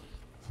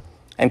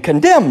and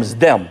condemns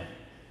them.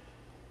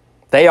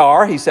 They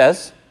are, he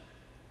says,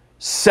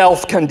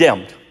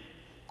 self-condemned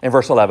in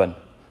verse 11.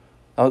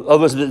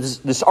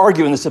 This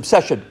arguing, this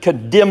obsession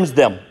condemns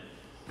them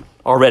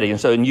already.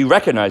 And you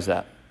recognize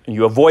that, and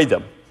you avoid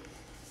them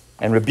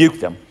and rebuke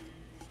them.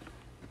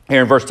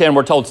 Here in verse 10,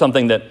 we're told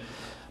something that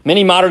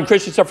many modern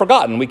Christians have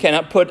forgotten. We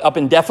cannot put up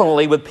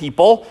indefinitely with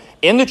people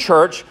in the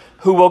church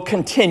who will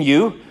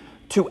continue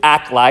to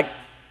act like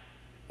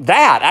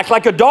that, act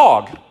like a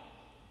dog.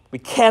 We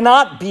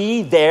cannot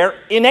be their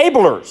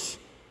enablers.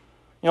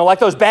 Like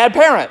those bad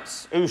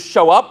parents who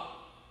show up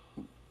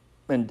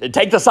and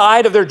take the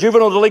side of their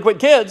juvenile delinquent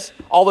kids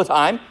all the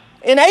time,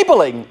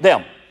 enabling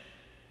them.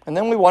 And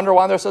then we wonder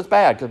why they're such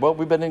bad, because,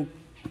 we've been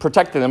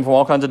protecting them from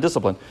all kinds of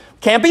discipline.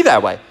 Can't be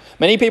that way.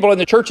 Many people in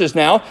the churches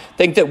now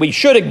think that we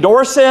should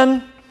ignore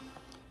sin.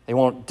 They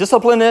won't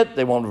discipline it.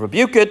 They won't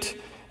rebuke it,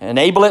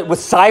 enable it with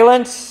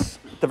silence,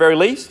 at the very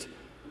least.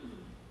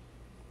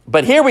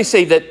 But here we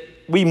see that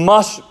we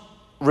must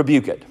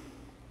rebuke it.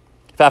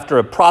 If after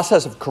a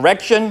process of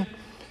correction,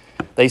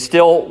 they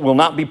still will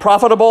not be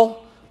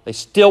profitable, they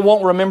still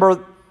won't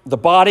remember the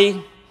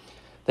body,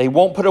 they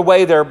won't put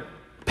away their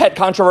pet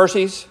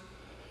controversies,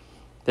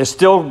 they're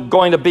still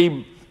going to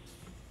be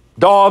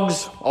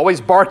dogs, always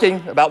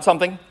barking about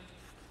something,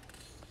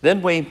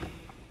 then we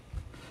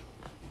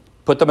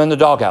put them in the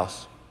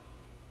doghouse.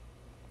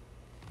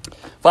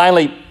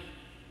 Finally,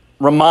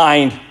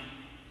 remind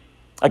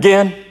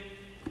again.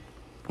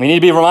 We need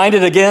to be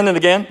reminded again and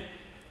again,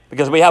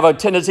 because we have a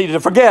tendency to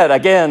forget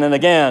again and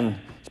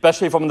again,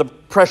 especially from the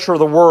pressure of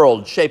the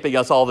world shaping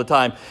us all the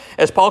time.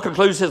 As Paul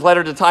concludes his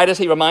letter to Titus,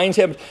 he reminds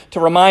him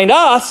to remind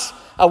us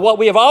of what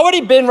we have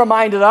already been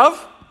reminded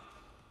of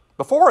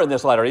before in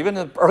this letter, even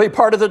in the early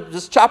part of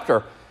this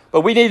chapter.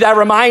 But we need that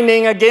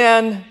reminding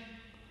again.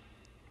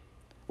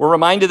 We're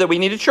reminded that we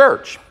need a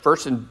church.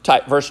 First in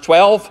verse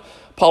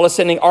 12, Paul is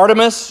sending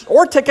Artemas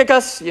or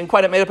Tychicus, he hadn't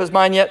quite made up his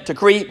mind yet, to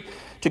Crete,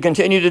 to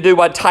continue to do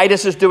what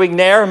Titus is doing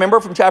there.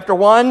 Remember from chapter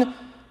 1,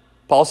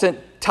 Paul sent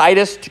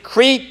Titus to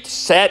Crete,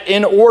 set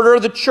in order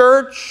the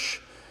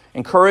church,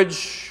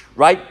 encourage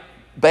right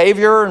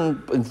behavior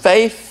and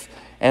faith,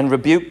 and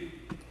rebuke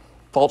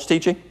false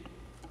teaching.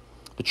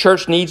 The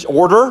church needs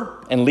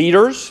order and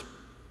leaders,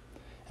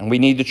 and we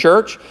need the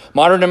church.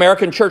 Modern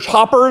American church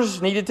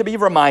hoppers needed to be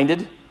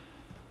reminded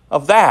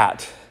of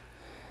that.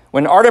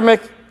 When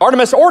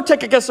Artemas or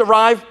Tychicus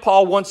arrive,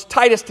 Paul wants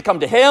Titus to come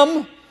to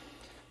him.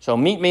 So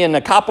meet me in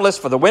Nicopolis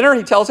for the winter,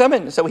 he tells him.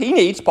 And so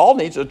Paul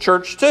needs a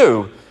church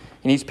too.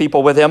 He needs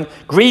people with him.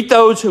 Greet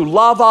those who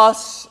love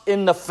us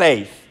in the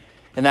faith,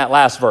 in that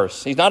last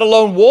verse. He's not a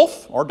lone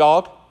wolf or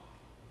dog.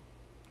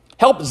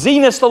 Help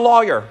Zenas the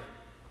lawyer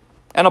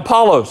and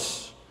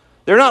Apollos.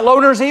 They're not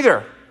loners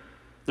either.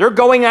 They're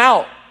going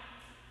out.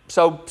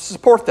 So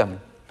support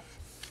them.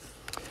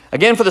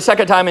 Again, for the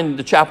second time in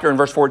the chapter in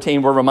verse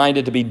 14, we're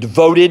reminded to be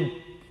devoted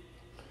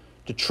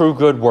to true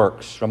good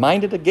works.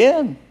 Reminded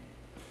again.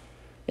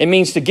 It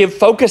means to give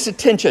focused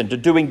attention to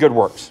doing good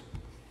works.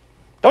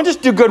 Don't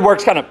just do good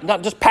works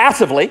not just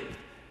passively.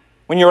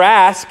 When you're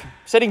asked,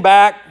 sitting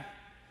back,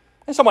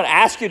 and someone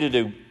asks you to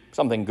do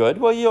something good,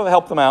 well, you'll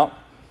help them out.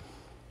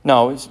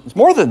 No, it's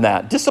more than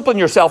that. Discipline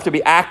yourself to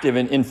be active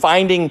in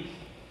finding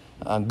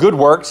good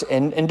works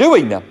and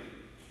doing them.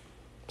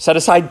 Set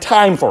aside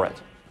time for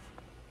it.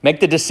 Make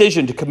the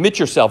decision to commit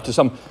yourself to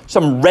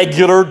some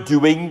regular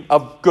doing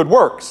of good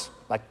works,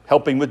 like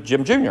helping with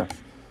Jim Jr.,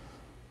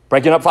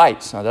 breaking up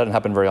fights. Now, that doesn't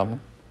happen very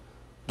often.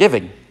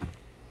 Giving.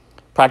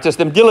 Practice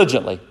them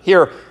diligently.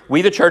 Here,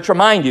 we, the church,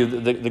 remind you,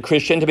 the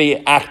Christian, to be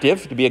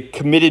active, to be a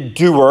committed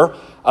doer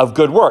of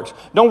good works.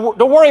 Don't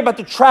worry about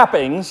the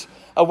trappings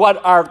of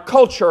what our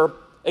culture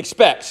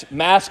expects.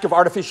 Mask of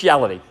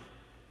artificiality.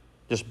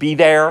 Just be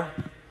there.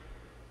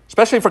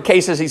 Especially for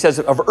cases, he says,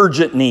 of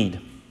urgent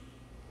need.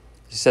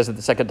 He says at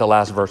the second to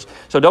last verse.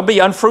 So don't be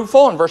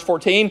unfruitful. In verse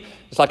 14,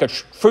 it's like a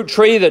fruit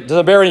tree that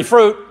doesn't bear any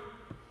fruit.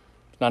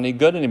 It's not any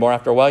good anymore.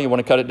 After a while, you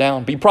want to cut it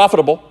down. Be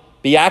profitable.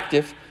 Be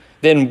active.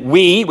 Then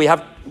we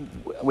have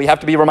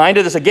to be reminded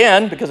of this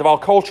again because of all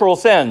cultural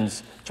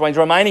sins. That's why he's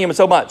reminding him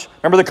so much.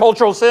 Remember the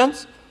cultural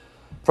sins?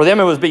 For them,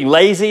 it was being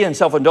lazy and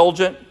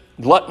self-indulgent,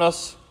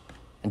 gluttonous,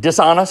 and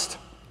dishonest.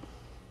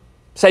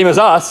 Same as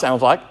us,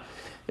 sounds like.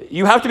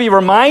 You have to be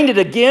reminded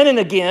again and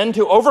again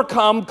to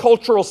overcome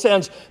cultural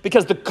sins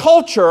because the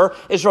culture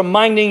is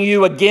reminding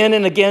you again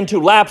and again to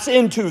lapse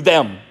into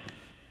them.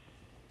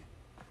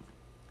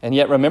 And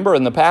yet remember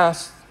in the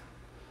past,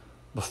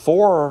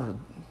 before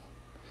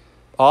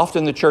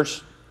Often the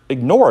church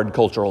ignored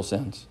cultural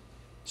sins,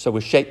 so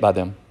was shaped by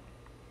them.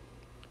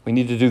 We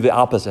need to do the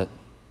opposite.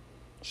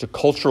 It's a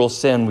cultural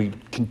sin. We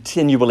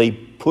continually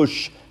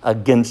push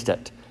against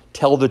it.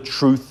 Tell the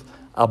truth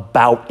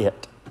about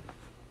it.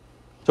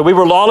 So we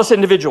were lawless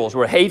individuals. We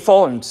were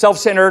hateful and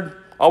self-centered,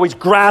 always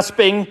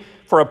grasping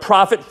for a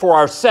profit for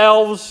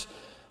ourselves,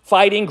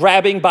 fighting,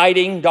 grabbing,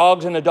 biting,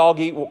 dogs in a dog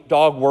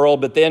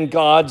world. But then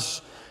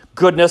God's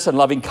goodness and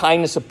loving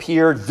kindness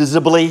appeared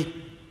visibly.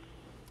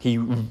 He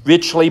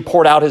richly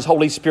poured out his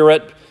Holy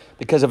Spirit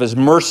because of his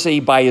mercy,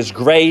 by his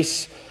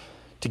grace,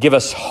 to give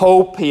us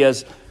hope. He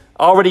has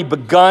already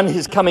begun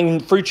his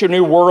coming future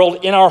new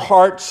world in our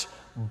hearts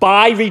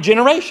by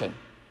regeneration.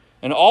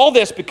 And all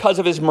this because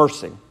of his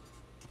mercy.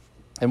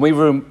 And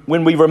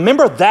when we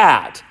remember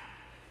that,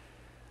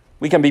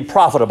 we can be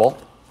profitable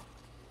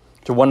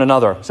to one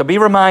another. So be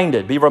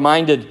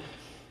reminded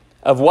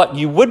of what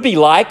you would be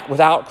like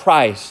without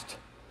Christ.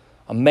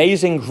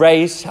 Amazing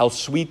grace, how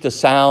sweet the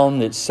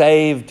sound that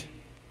saved,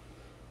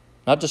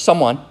 not just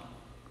someone,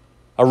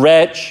 a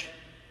wretch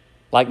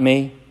like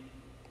me.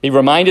 Be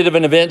reminded of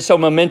an event so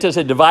momentous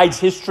it divides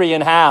history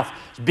in half.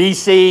 It's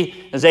BC,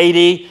 it's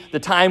AD, the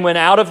time when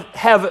out of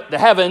the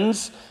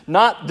heavens,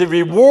 not the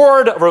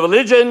reward of a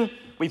religion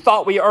we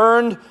thought we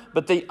earned,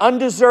 but the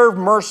undeserved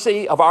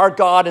mercy of our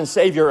God and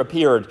Savior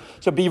appeared.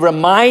 So be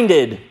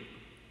reminded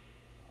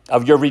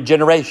of your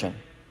regeneration,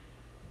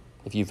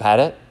 if you've had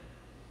it.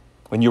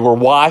 When you were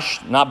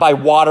washed, not by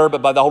water,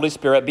 but by the Holy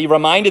Spirit, be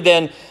reminded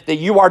then that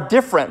you are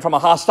different from a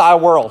hostile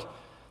world,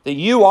 that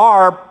you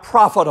are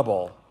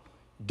profitable,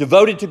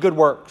 devoted to good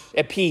works,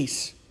 at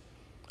peace,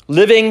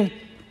 living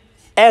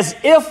as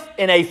if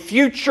in a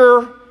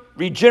future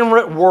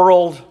regenerate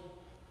world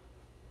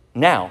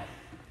now.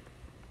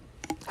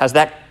 Has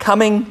that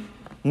coming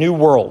new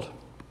world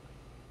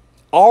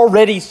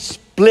already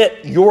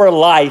split your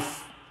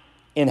life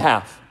in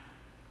half?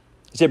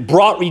 Has it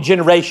brought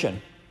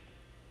regeneration,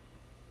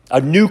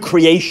 a new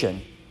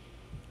creation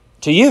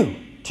to you,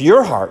 to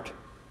your heart?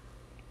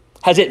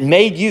 Has it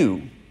made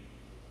you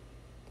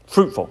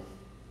fruitful?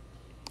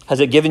 Has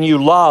it given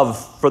you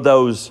love for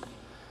those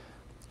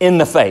in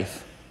the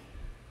faith?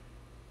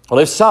 Well,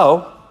 if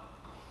so,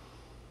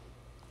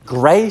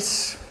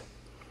 grace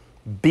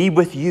be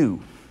with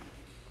you.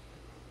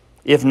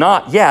 If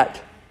not yet,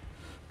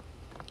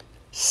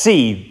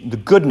 see the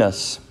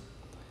goodness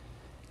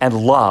and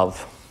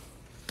love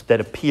that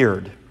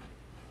appeared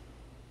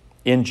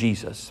in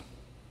Jesus.